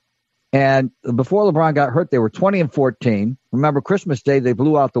 0. And before LeBron got hurt, they were 20-14. Remember, Christmas Day, they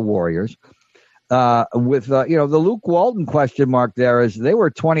blew out the Warriors. The Luke Walton question mark there is they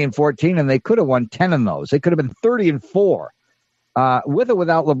were 20-14, and they could have won 10 in those. They could have been 30-4. With or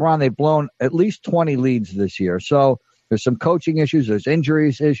without LeBron, they've blown at least 20 leads this year. So there's some coaching issues. There's injury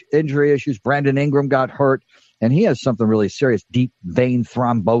issues. Brandon Ingram got hurt, and he has something really serious, deep vein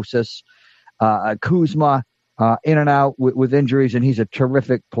thrombosis. Kuzma, in and out with injuries, and he's a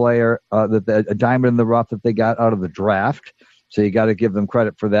terrific player, a diamond in the rough that they got out of the draft. So you got to give them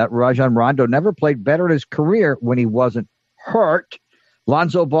credit for that. Rajon Rondo never played better in his career when he wasn't hurt.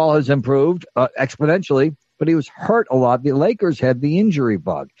 Lonzo Ball has improved exponentially, but he was hurt a lot. The Lakers had the injury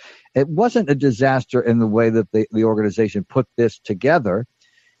bug. It wasn't a disaster in the way that the organization put this together.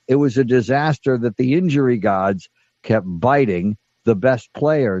 It was a disaster that the injury gods kept biting the best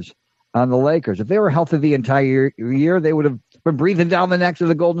players on the Lakers. If they were healthy the entire year, they would have been breathing down the necks of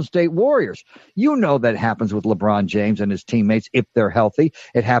the Golden State Warriors. You know that happens with LeBron James and his teammates if they're healthy.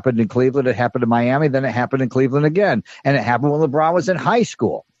 It happened in Cleveland. It happened in Miami. Then it happened in Cleveland again. And it happened when LeBron was in high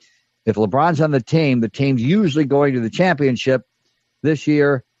school. If LeBron's on the team's usually going to the championship. This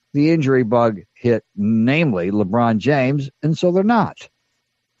year, the injury bug hit, namely LeBron James, and so they're not.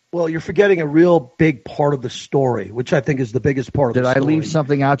 Well, you're forgetting a real big part of the story, which I think is the biggest part of the story. Did I leave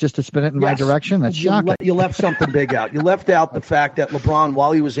something out just to spin it in my direction? That's shocking. You left something big out. You left out the fact that LeBron,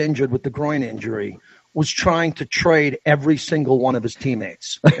 while he was injured with the groin injury, was trying to trade every single one of his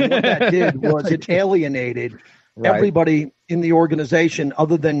teammates. And what that did was it alienated everybody in the organization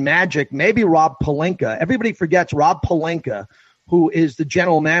other than Magic, maybe Rob Pelinka. Everybody forgets Rob Pelinka, who is the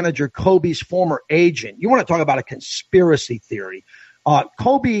general manager, Kobe's former agent. You want to talk about a conspiracy theory.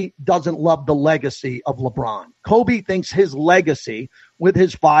 Kobe doesn't love the legacy of LeBron. Kobe thinks his legacy with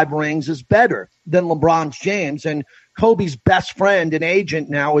his 5 rings is better than LeBron James. And Kobe's best friend and agent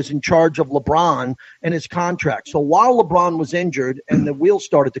now is in charge of LeBron and his contract. So while LeBron was injured and the wheels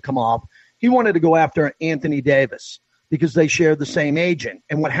started to come off, he wanted to go after Anthony Davis because they shared the same agent.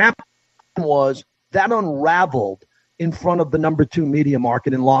 And what happened was that unraveled in front of the number 2 media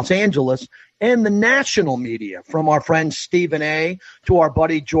market in Los Angeles and the national media, from our friend Stephen A. to our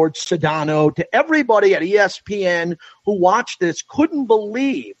buddy George Sedano to everybody at ESPN who watched this couldn't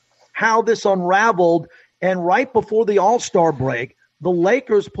believe how this unraveled. And right before the All-Star break, the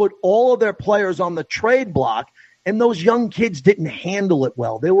Lakers put all of their players on the trade block, and those young kids didn't handle it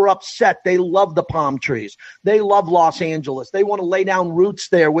well. They were upset. They love the palm trees. They love Los Angeles. They want to lay down roots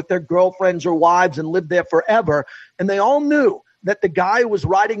there with their girlfriends or wives and live there forever. And they all knew that the guy who was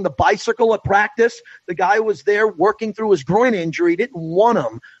riding the bicycle at practice, the guy who was there working through his groin injury, didn't want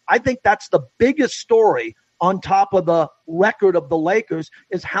him. I think that's the biggest story on top of the record of the Lakers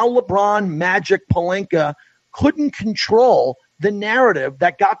is how LeBron, Magic, Pelinka couldn't control the narrative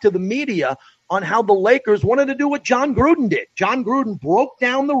that got to the media on how the Lakers wanted to do what John Gruden did. John Gruden broke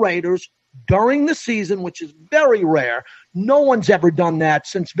down the Raiders during the season, which is very rare. No one's ever done that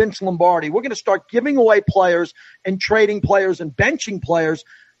since Vince Lombardi. We're going to start giving away players and trading players and benching players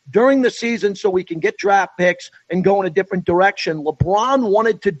during the season so we can get draft picks and go in a different direction. LeBron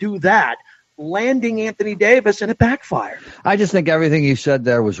wanted to do that, landing Anthony Davis, and it backfired. I just think everything you said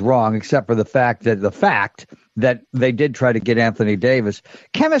there was wrong, except for the fact that they did try to get Anthony Davis.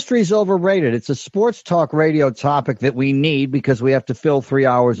 Chemistry is overrated. It's a sports talk radio topic that we need because we have to fill 3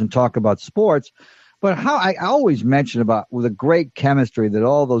 hours and talk about sports. But how I always mention about the great chemistry that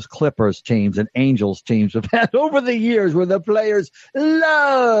all those Clippers teams and Angels teams have had over the years where the players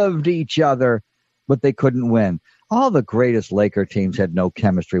loved each other, but they couldn't win. All the greatest Laker teams had no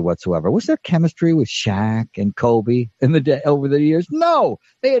chemistry whatsoever. Was there chemistry with Shaq and Kobe over the years? No,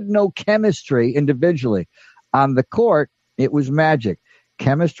 they had no chemistry individually. On the court, it was magic.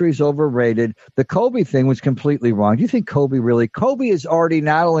 Chemistry is overrated. The Kobe thing was completely wrong. Do you think Kobe has already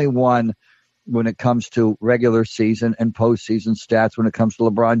not only won when it comes to regular season and postseason stats when it comes to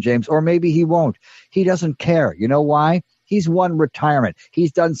LeBron James, or maybe he won't. He doesn't care. You know why? He's won retirement.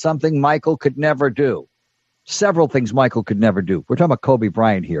 He's done something Michael could never do. Several things Michael could never do. We're talking about Kobe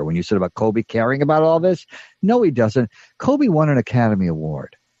Bryant here. When you said about Kobe caring about all this, no, he doesn't. Kobe won an Academy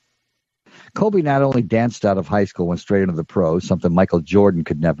Award. Kobe not only danced out of high school, went straight into the pros, something Michael Jordan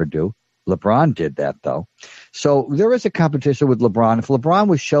could never do. LeBron did that, though. So there is a competition with LeBron. If LeBron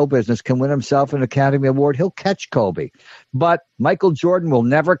with show business can win himself an Academy Award, he'll catch Kobe. But Michael Jordan will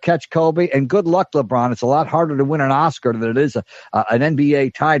never catch Kobe. And good luck, LeBron. It's a lot harder to win an Oscar than it is an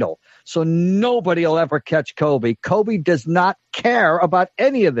NBA title. So nobody will ever catch Kobe. Kobe does not care about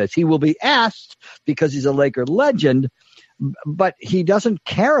any of this. He will be asked because he's a Laker legend, but he doesn't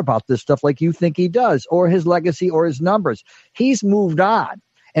care about this stuff like you think he does, or his legacy or his numbers. He's moved on.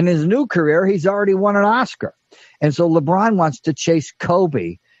 In his new career, he's already won an Oscar. And so LeBron wants to chase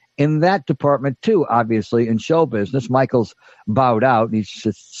Kobe in that department too, obviously, in show business. Michael's bowed out, and he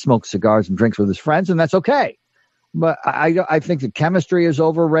just smokes cigars and drinks with his friends, and that's okay. But I think the chemistry is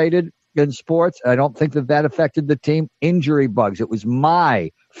overrated in sports. I don't think that affected the team. Injury bugs. It was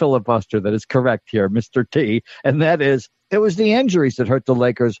my filibuster that is correct here, Mr. T, and that is it was the injuries that hurt the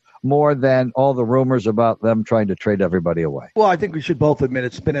Lakers more than all the rumors about them trying to trade everybody away. Well, I think we should both admit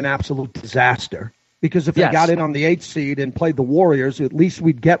it's been an absolute disaster. Because if they got in on the 8th seed and played the Warriors, at least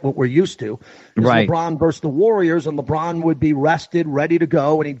we'd get what we're used to. Right. LeBron versus the Warriors, and LeBron would be rested, ready to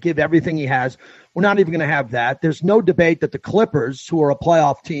go, and he'd give everything he has. We're not even going to have that. There's no debate that the Clippers, who are a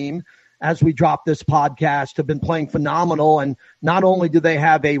playoff team, as we drop this podcast, have been playing phenomenal. And not only do they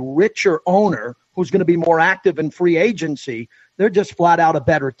have a richer owner who's going to be more active in free agency, they're just flat out a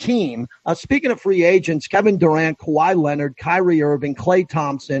better team. Speaking of free agents, Kevin Durant, Kawhi Leonard, Kyrie Irving, Klay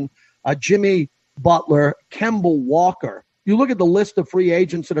Thompson, Jimmy Butler, Kemba Walker. You look at the list of free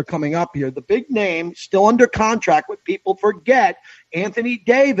agents that are coming up here. The big name still under contract, what people forget, Anthony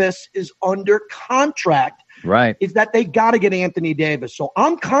Davis is under contract. Right. Is that they got to get Anthony Davis. So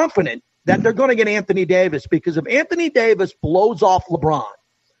I'm confident that they're going to get Anthony Davis, because if Anthony Davis blows off LeBron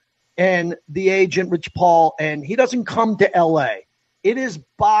and the agent Rich Paul and he doesn't come to L.A., it is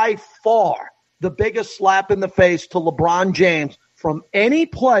by far the biggest slap in the face to LeBron James from any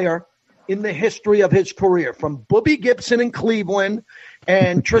player in the history of his career, from Bobby Gibson in Cleveland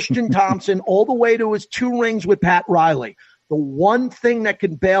and Tristan Thompson all the way to his 2 rings with Pat Riley. The one thing that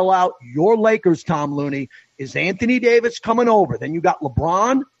can bail out your Lakers, Tom Looney, is Anthony Davis coming over. Then you got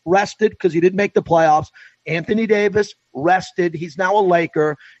LeBron rested because he didn't make the playoffs. Anthony Davis rested. He's now a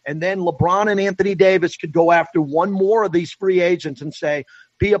Laker. And then LeBron and Anthony Davis could go after one more of these free agents and say,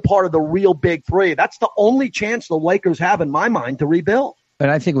 be a part of the real big three. That's the only chance the Lakers have, in my mind, to rebuild. And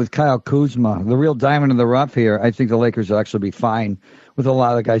I think with Kyle Kuzma, the real diamond in the rough here, I think the Lakers will actually be fine with a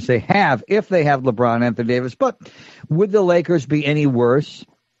lot of the guys they have, if they have LeBron and Anthony Davis. But would the Lakers be any worse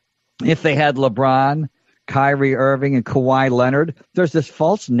if they had LeBron, Kyrie Irving, and Kawhi Leonard? There's this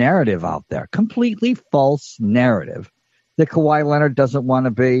false narrative out there, completely false narrative, that Kawhi Leonard doesn't want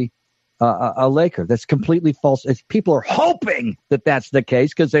to be a Laker. That's completely false. People are hoping that that's the case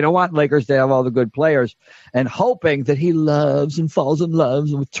because they don't want Lakers to have all the good players, and hoping that he loves and falls in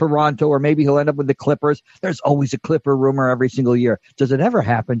love with Toronto, or maybe he'll end up with the Clippers. There's always a Clipper rumor every single year. Does it ever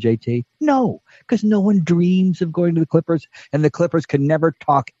happen, JT? No, because no one dreams of going to the Clippers, and the Clippers can never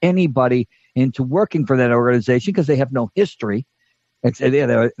talk anybody into working for that organization because they have no history. They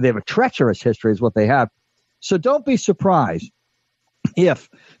have a treacherous history is what they have. So don't be surprised if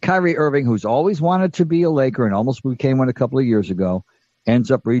Kyrie Irving, who's always wanted to be a Laker and almost became one a couple of years ago,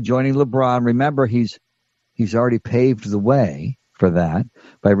 ends up rejoining LeBron, remember he's already paved the way for that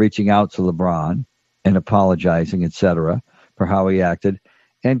by reaching out to LeBron and apologizing, etc., for how he acted.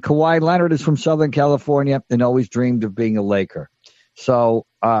 And Kawhi Leonard is from Southern California and always dreamed of being a Laker. So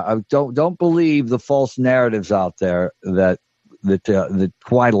don't believe the false narratives out there that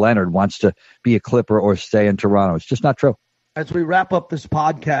Kawhi Leonard wants to be a Clipper or stay in Toronto. It's just not true. As we wrap up this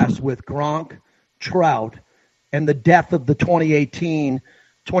podcast with Gronk, Trout, and the death of the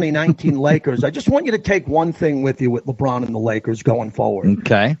 2018-2019 Lakers, I just want you to take one thing with you with LeBron and the Lakers going forward.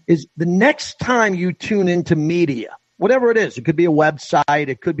 Okay. Is the next time you tune into media, whatever it is, it could be a website,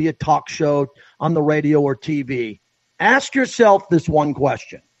 it could be a talk show on the radio or TV, ask yourself this one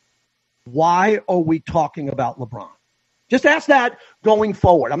question. Why are we talking about LeBron? Just ask that going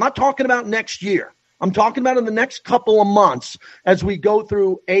forward. I'm not talking about next year. I'm talking about in the next couple of months as we go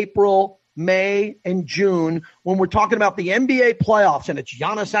through April, May, and June, when we're talking about the NBA playoffs and it's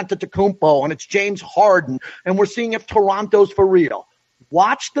Giannis Antetokounmpo and it's James Harden, and we're seeing if Toronto's for real.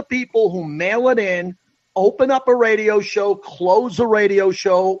 Watch the people who mail it in, open up a radio show, close a radio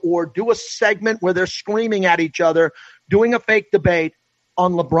show, or do a segment where they're screaming at each other, doing a fake debate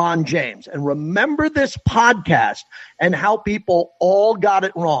on LeBron James. And remember this podcast and how people all got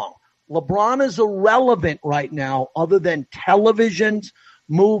it wrong. LeBron is irrelevant right now other than televisions,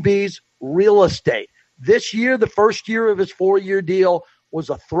 movies, real estate. This year, the first year of his 4-year deal, was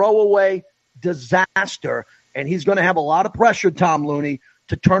a throwaway disaster, and he's going to have a lot of pressure, Tom Looney,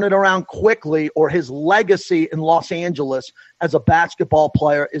 to turn it around quickly, or his legacy in Los Angeles as a basketball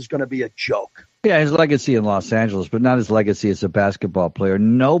player is going to be a joke. Yeah, his legacy in Los Angeles, but not his legacy as a basketball player.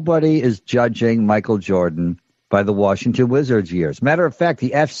 Nobody is judging Michael Jordan by the Washington Wizards years. Matter of fact,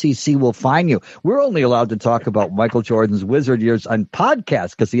 the FCC will fine you. We're only allowed to talk about Michael Jordan's Wizard years on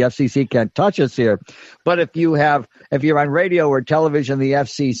podcasts because the FCC can't touch us here. But if you're on radio or television, the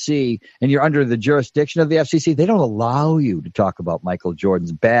FCC, and you're under the jurisdiction of the FCC, they don't allow you to talk about Michael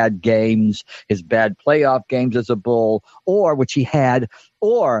Jordan's bad games, his bad playoff games as a Bull, or which he had,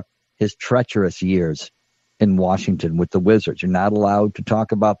 or his treacherous years in Washington with the Wizards. You're not allowed to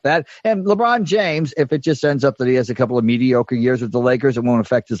talk about that. And LeBron James, if it just ends up that he has a couple of mediocre years with the Lakers, it won't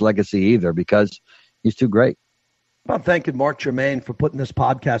affect his legacy either because he's too great. I'm thanking Mark Germain for putting this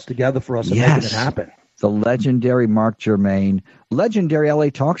podcast together for us and making it happen. The legendary Mark Germain, legendary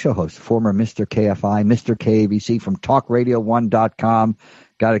LA talk show host, former Mr. KFI, Mr. KABC from TalkRadio1.com.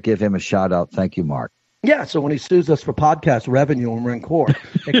 Got to give him a shout out. Thank you, Mark. Yeah, so when he sues us for podcast revenue and we're in court,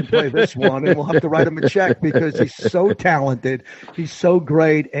 they can play this one, and we'll have to write him a check because he's so talented, he's so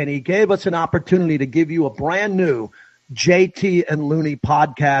great, and he gave us an opportunity to give you a brand new JT and Looney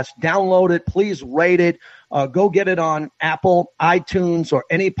podcast. Download it. Please rate it. Go get it on Apple, iTunes, or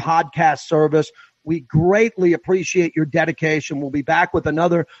any podcast service. We greatly appreciate your dedication. We'll be back with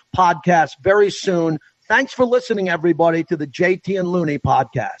another podcast very soon. Thanks for listening, everybody, to the JT and Looney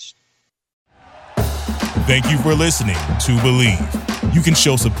podcast. Thank you for listening to Believe. You can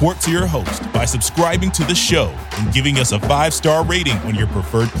show support to your host by subscribing to the show and giving us a 5-star rating on your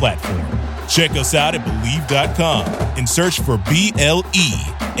preferred platform. Check us out at Believe.com and search for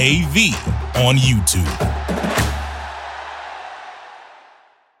BLEAV on YouTube.